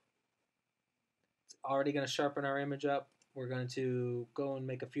quality, it's already going to sharpen our image up. We're going to go and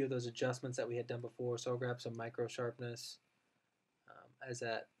make a few of those adjustments that we had done before. So I'll grab some micro sharpness as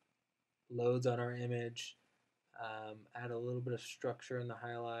that loads on our image. Add a little bit of structure in the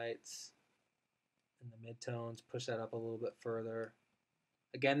highlights and the midtones. Push that up a little bit further.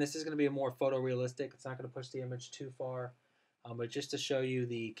 Again, this is going to be a more photorealistic. It's not going to push the image too far. But just to show you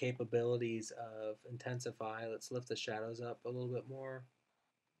the capabilities of Intensify, let's lift the shadows up a little bit more.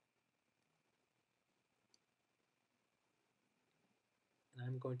 And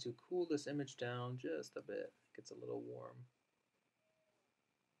I'm going to cool this image down just a bit. It gets a little warm.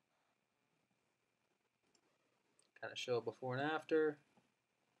 Kind of show it before and after.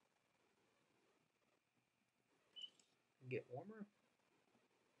 Get warmer.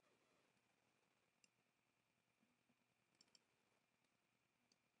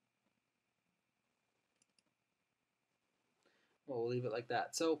 Well, we'll leave it like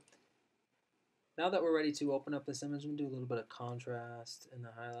that. So now that we're ready to open up this image, I'm going to do a little bit of contrast in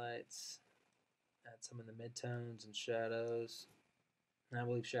the highlights. Add some in the midtones and shadows. And I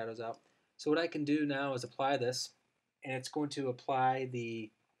will leave shadows out. So what I can do now is apply this, and it's going to apply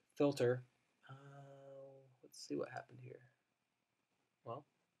the filter. Let's see what happened here. Well,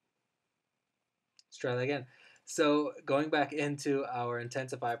 let's try that again. So going back into our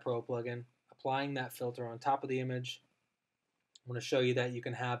Intensify Pro plugin, applying that filter on top of the image, I'm going to show you that you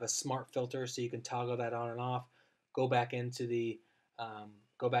can have a smart filter, so you can toggle that on and off. Go back into the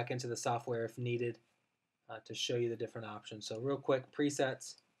go back into the software if needed to show you the different options. So real quick,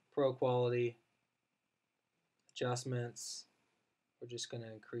 presets, pro quality, adjustments. We're just going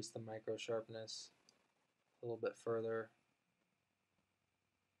to increase the micro sharpness a little bit further.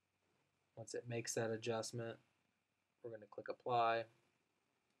 Once it makes that adjustment, we're going to click apply.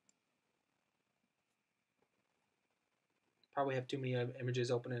 Probably have too many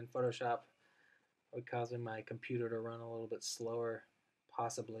images open in Photoshop, probably causing my computer to run a little bit slower,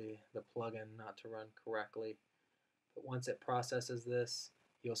 possibly the plugin not to run correctly. But once it processes this,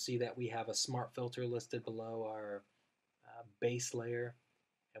 you'll see that we have a smart filter listed below our base layer,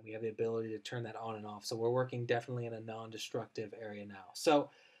 and we have the ability to turn that on and off. So we're working definitely in a non-destructive area now. So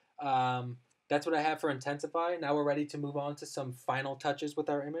that's what I have for Intensify. Now we're ready to move on to some final touches with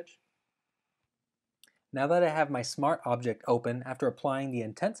our image. Now that I have my Smart Object open, after applying the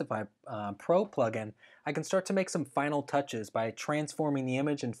Intensify Pro plugin, I can start to make some final touches by transforming the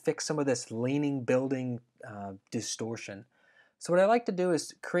image and fix some of this leaning building distortion. So what I like to do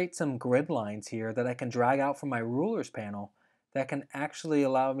is create some grid lines here that I can drag out from my rulers panel that can actually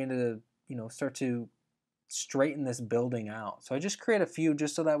allow me to, start to straighten this building out. So I just create a few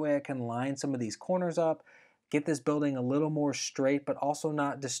just so that way I can line some of these corners up, get this building a little more straight, but also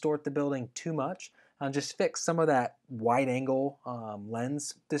not distort the building too much. And just fix some of that wide angle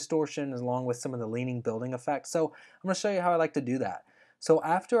lens distortion along with some of the leaning building effect. So I'm going to show you how I like to do that. So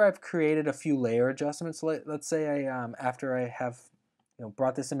after I've created a few layer adjustments, let's say after I have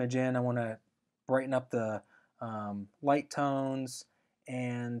brought this image in, I want to brighten up the light tones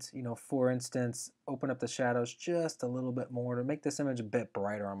and for instance open up the shadows just a little bit more to make this image a bit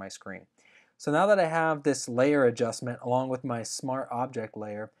brighter on my screen. So now that I have this layer adjustment along with my Smart Object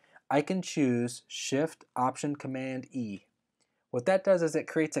layer, I can choose Shift Option Command E. What that does is it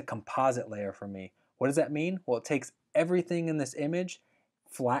creates a composite layer for me. What does that mean? Well, it takes everything in this image,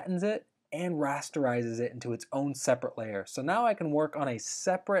 flattens it, and rasterizes it into its own separate layer. So now I can work on a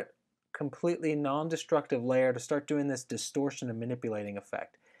separate, completely non-destructive layer to start doing this distortion and manipulating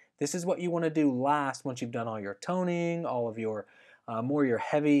effect. This is what you want to do last once you've done all your toning, all of your more your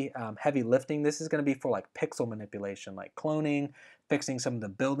heavy lifting. This is going to be for like pixel manipulation, like cloning, fixing some of the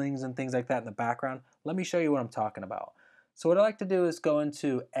buildings and things like that in the background. Let me show you what I'm talking about. So what I like to do is go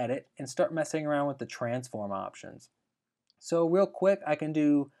into Edit and start messing around with the transform options. So real quick, I can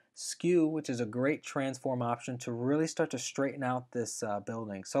do Skew, which is a great transform option to really start to straighten out this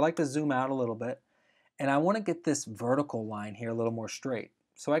building. So I like to zoom out a little bit, and I want to get this vertical line here a little more straight.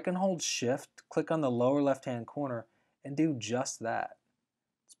 So I can hold Shift, click on the lower left-hand corner, and do just that.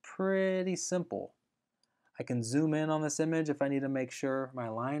 It's pretty simple. I can zoom in on this image if I need to make sure my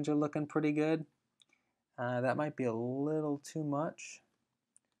lines are looking pretty good. That might be a little too much.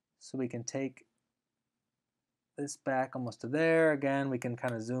 So we can take this back almost to there. Again, we can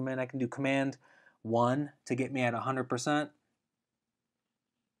kind of zoom in. I can do Command 1 to get me at 100%.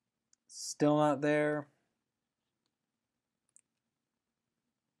 Still not there.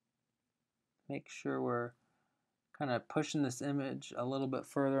 Make sure we're kind of pushing this image a little bit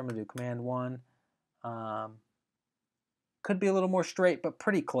further. I'm going to do Command 1. Could be a little more straight, but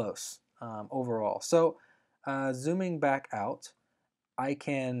pretty close overall. So zooming back out, I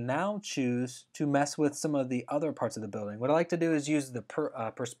can now choose to mess with some of the other parts of the building. What I like to do is use the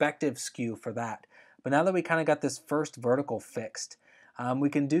perspective skew for that. But now that we kind of got this first vertical fixed, we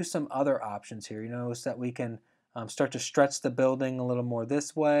can do some other options here. You notice that we can start to stretch the building a little more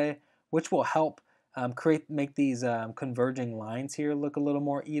this way, which will help make these converging lines here look a little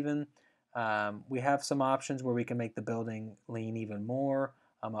more even. We have some options where we can make the building lean even more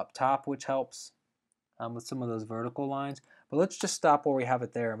up top, which helps with some of those vertical lines. But let's just stop where we have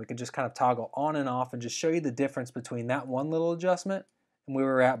it there, and we can just kind of toggle on and off and just show you the difference between that one little adjustment and where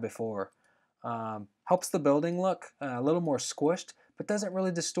we were at before. Helps the building look a little more squished, but doesn't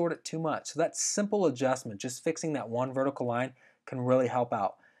really distort it too much. So that simple adjustment, just fixing that one vertical line, can really help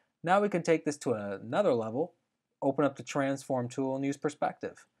out. Now we can take this to another level, open up the transform tool and use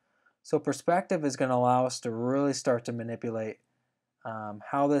perspective. So perspective is going to allow us to really start to manipulate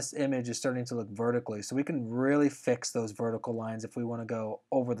how this image is starting to look vertically. So we can really fix those vertical lines if we want to go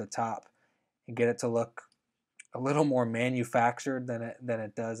over the top and get it to look a little more manufactured than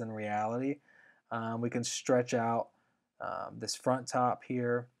it does in reality. We can stretch out this front top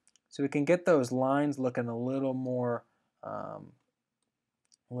here, so we can get those lines looking a little more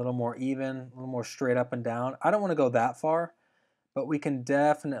even, a little more straight up and down. I don't want to go that far, but we can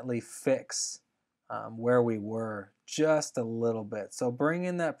definitely fix where we were just a little bit. So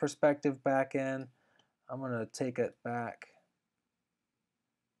bringing that perspective back in, I'm going to take it back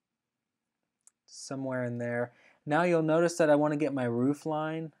somewhere in there. Now you'll notice that I want to get my roof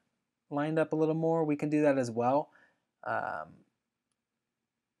line lined up a little more. We can do that as well.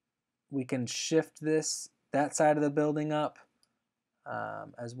 We can shift that side of the building up,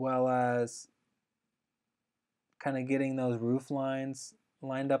 as well as kind of getting those roof lines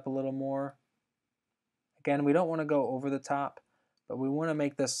lined up a little more. Again, we don't want to go over the top, but we want to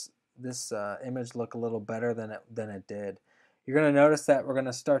make this image look a little better than it did. You're going to notice that we're going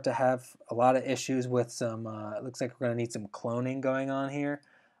to start to have a lot of issues with some, it looks like we're going to need some cloning going on here.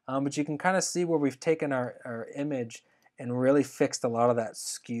 But you can kind of see where we've taken our image and really fixed a lot of that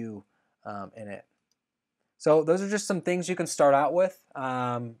skew in it. So those are just some things you can start out with.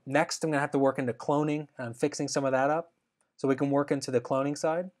 Next, I'm going to have to work into cloning and fixing some of that up so we can work into the cloning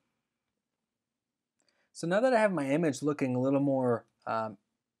side. So now that I have my image looking a little more, a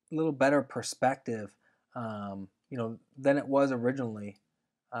little better perspective, than it was originally,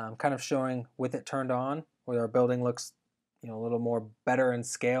 kind of showing with it turned on, where our building looks, a little more better in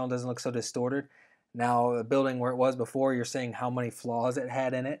scale and doesn't look so distorted. Now the building where it was before, you're seeing how many flaws it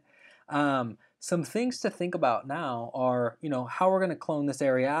had in it. Some things to think about now are, how we're going to clone this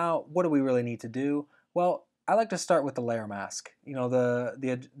area out. What do we really need to do? Well, I like to start with the layer mask.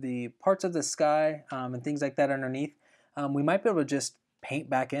 The parts of the sky and things like that underneath, we might be able to just paint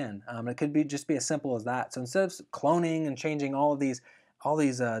back in. It could just be as simple as that. So instead of cloning and changing all these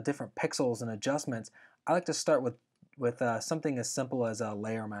different pixels and adjustments, I like to start with something as simple as a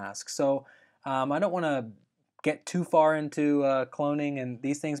layer mask. So I don't want to get too far into cloning and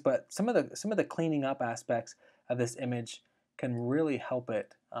these things, but some of the cleaning up aspects of this image can really help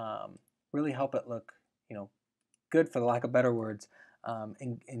it look good, for the lack of better words,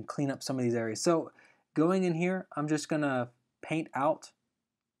 and clean up some of these areas. So going in here, I'm just gonna paint out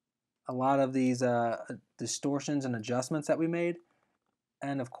a lot of these distortions and adjustments that we made,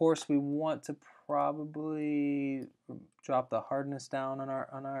 and of course we want to probably drop the hardness down on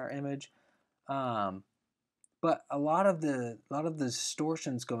our image. But a lot of the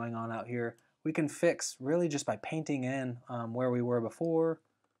distortions going on out here, we can fix really just by painting in where we were before.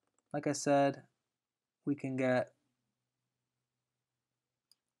 Like I said, we can get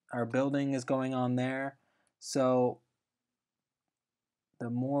our building is going on there. So the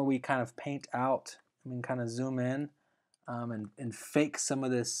more we kind of paint out, we can kind of zoom in and fake some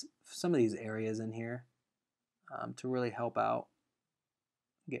of these areas in here to really help out.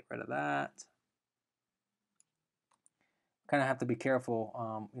 Get rid of that. Kind of have to be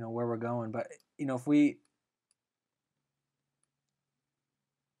careful, where we're going. But if we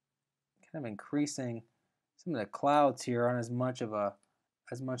kind of increasing some of the clouds here aren't as much of a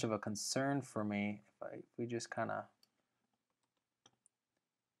concern for me. If we just kind of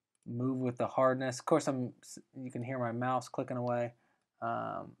move with the hardness. Of course, you can hear my mouse clicking away.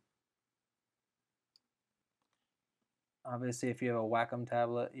 Obviously, if you have a Wacom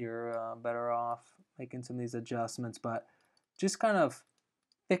tablet, you're better off making some of these adjustments. But just kind of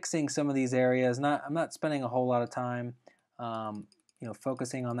fixing some of these areas. I'm not spending a whole lot of time,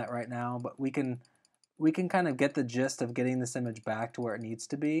 focusing on that right now. But we can kind of get the gist of getting this image back to where it needs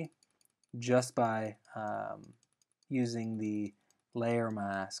to be, just by using the layer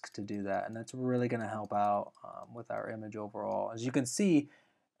mask to do that, and that's really going to help out with our image overall. As you can see,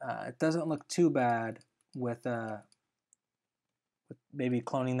 it doesn't look too bad with maybe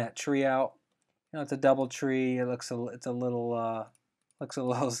cloning that tree out. It's a double tree. It's a little looks a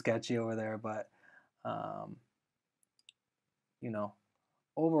little sketchy over there, but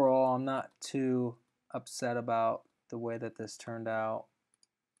overall, I'm not too upset about the way that this turned out.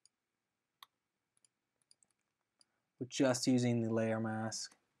 With just using the layer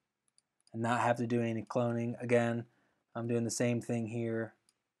mask and not have to do any cloning. Again, I'm doing the same thing here,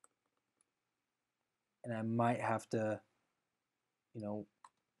 and I might have to,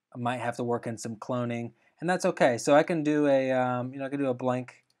 work in some cloning, and that's okay. So I can do I can do a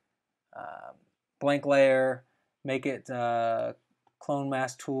blank layer, make it clone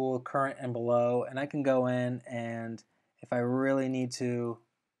mask tool, current and below, and I can go in, and if I really need to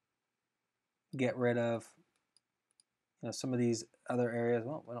get rid of some of these other areas,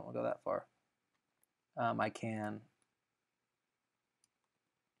 well, we don't want to go that far. I can.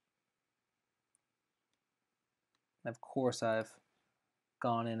 And of course, I've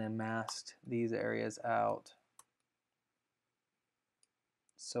gone in and masked these areas out,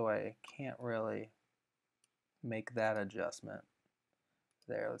 so I can't really make that adjustment.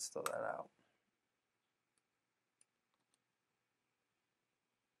 There, let's throw that out.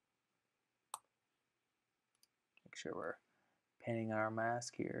 sure we're painting our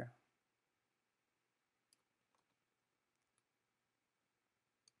mask here.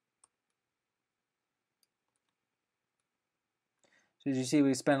 So as you see,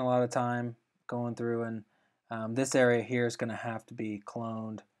 we spent a lot of time going through, and this area here is going to have to be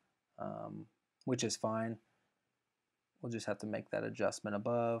cloned, which is fine. We'll just have to make that adjustment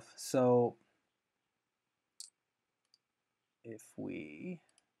above. So if we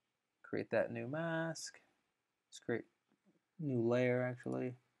create that new mask, let's create new layer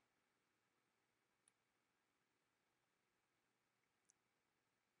actually.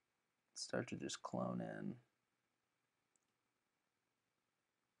 Start to just clone in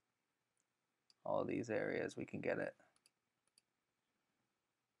all of these areas. We can get it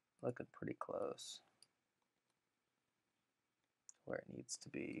looking pretty close to where it needs to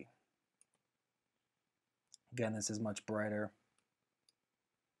be. Again, this is much brighter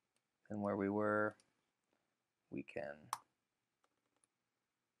than where we were. We can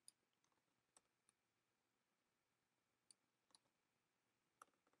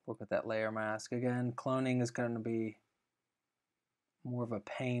work with that layer mask. Again, cloning is going to be more of a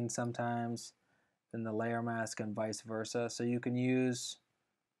pain sometimes than the layer mask and vice versa. So you can use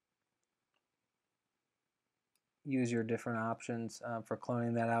your different options for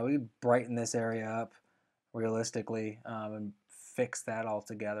cloning that out. We brighten this area up realistically and fix that all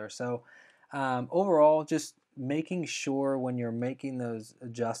together. So overall, just making sure when you're making those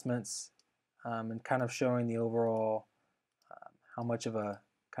adjustments and kind of showing the overall how much of a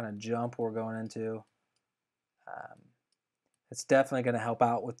kind of jump we're going into. It's definitely going to help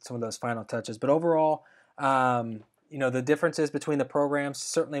out with some of those final touches. But overall, you know, the differences between the programs,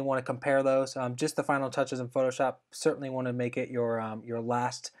 certainly want to compare those. Just the final touches in Photoshop, certainly want to make it your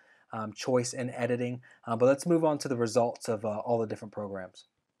last choice in editing. But let's move on to the results of all the different programs.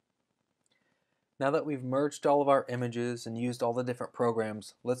 Now that we've merged all of our images and used all the different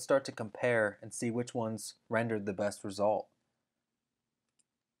programs, let's start to compare and see which ones rendered the best result.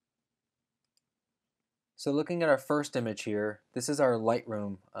 So looking at our first image here, this is our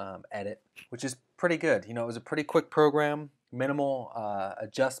Lightroom edit, which is pretty good. You know, it was a pretty quick program, minimal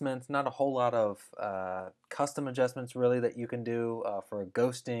adjustments, not a whole lot of custom adjustments really that you can do for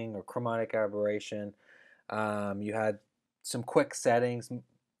ghosting or chromatic aberration. You had some quick settings,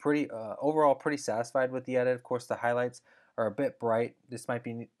 overall pretty satisfied with the edit. Of course, the highlights are a bit bright. This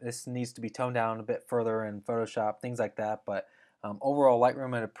needs to be toned down a bit further in Photoshop, things like that. But overall,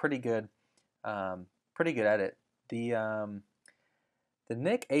 Lightroom had a pretty good edit. The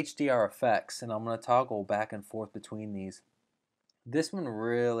Nik HDR effects, and I'm going to toggle back and forth between these. This one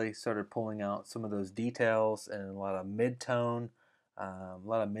really started pulling out some of those details and a lot of mid-tone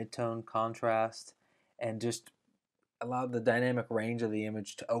contrast, and just allowed the dynamic range of the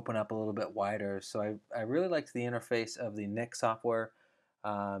image to open up a little bit wider. So I really liked the interface of the Nik software.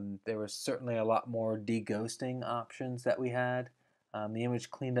 There was certainly a lot more de-ghosting options that we had. The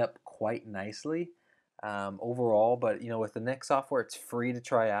image cleaned up quite nicely. Overall, but you know, with the Nik software, it's free to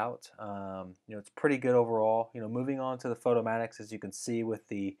try out. You know, it's pretty good overall. You know, moving on to the Photomatics, as you can see with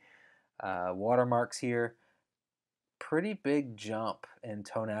the watermarks here, pretty big jump in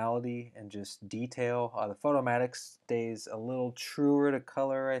tonality and just detail. The Photomatics stays a little truer to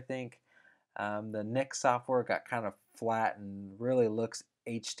color, I think. The Nik software got kind of flat and really looks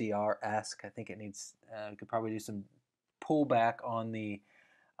HDR-esque. I think it needs, you could probably do some pullback on the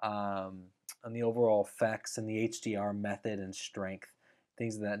overall effects and the HDR method and strength,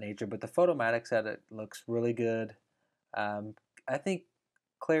 things of that nature. But the Photomatics edit looks really good. I think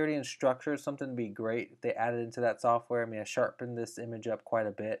clarity and structure is something to be great if they added into that software. I mean, I sharpened this image up quite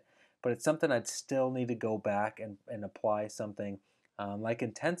a bit, but it's something I'd still need to go back and apply something like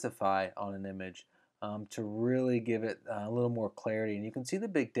intensify on an image to really give it a little more clarity. And you can see the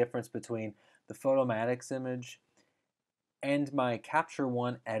big difference between the Photomatics image and my Capture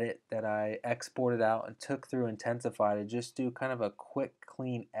One edit that I exported out and took through Intensify to just do kind of a quick,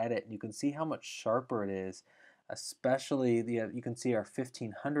 clean edit. You can see how much sharper it is, especially you can see our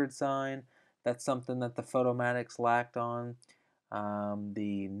 1500 sign. That's something that the Photomatics lacked on.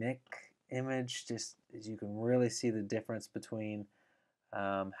 The Nik image, just as you can really see the difference between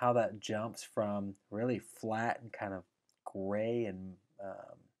how that jumps from really flat and kind of gray and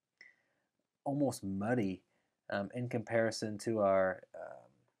almost muddy in comparison to our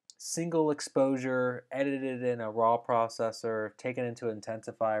single exposure, edited in a raw processor, taken into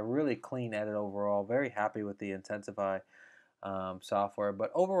Intensify. Really clean edit overall. Very happy with the Intensify software.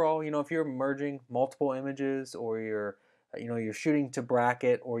 But overall, you know, if you're merging multiple images, or you're shooting to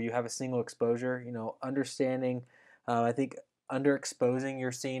bracket, or you have a single exposure, you know, understanding, I think underexposing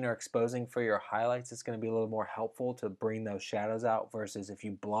your scene or exposing for your highlights, it's going to be a little more helpful to bring those shadows out versus if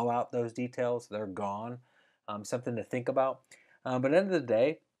you blow out those details, they're gone. Something to think about. But at the end of the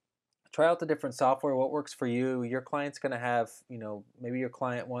day, try out the different software, what works for you. Your client's going to have, maybe your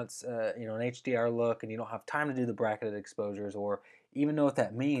client wants, an HDR look and you don't have time to do the bracketed exposures or even know what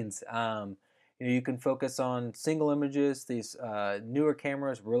that means. You can focus on single images. These newer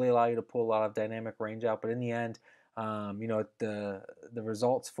cameras really allow you to pull a lot of dynamic range out, but in the end, the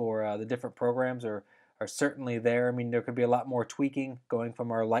results for the different programs are certainly there. I mean, there could be a lot more tweaking going from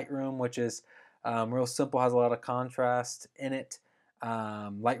our Lightroom, which is real simple, has a lot of contrast in it.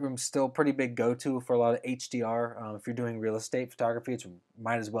 Lightroom's still pretty big go-to for a lot of HDR. If you're doing real estate photography, it's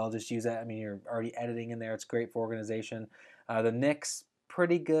might as well just use that. I mean, you're already editing in there. It's great for organization. The Nix,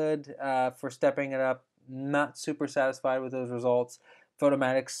 pretty good for stepping it up. Not super satisfied with those results.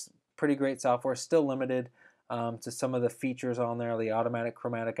 Photomatic's pretty great software. Still limited to some of the features on there. The automatic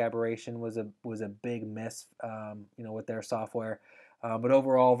chromatic aberration was a big miss, with their software. But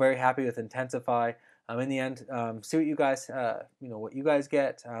overall, very happy with Intensify. In the end, see what you guys, what you guys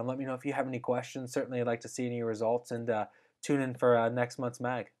get. Let me know if you have any questions. Certainly, I'd like to see any results, and tune in for next month's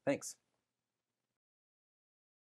mag. Thanks.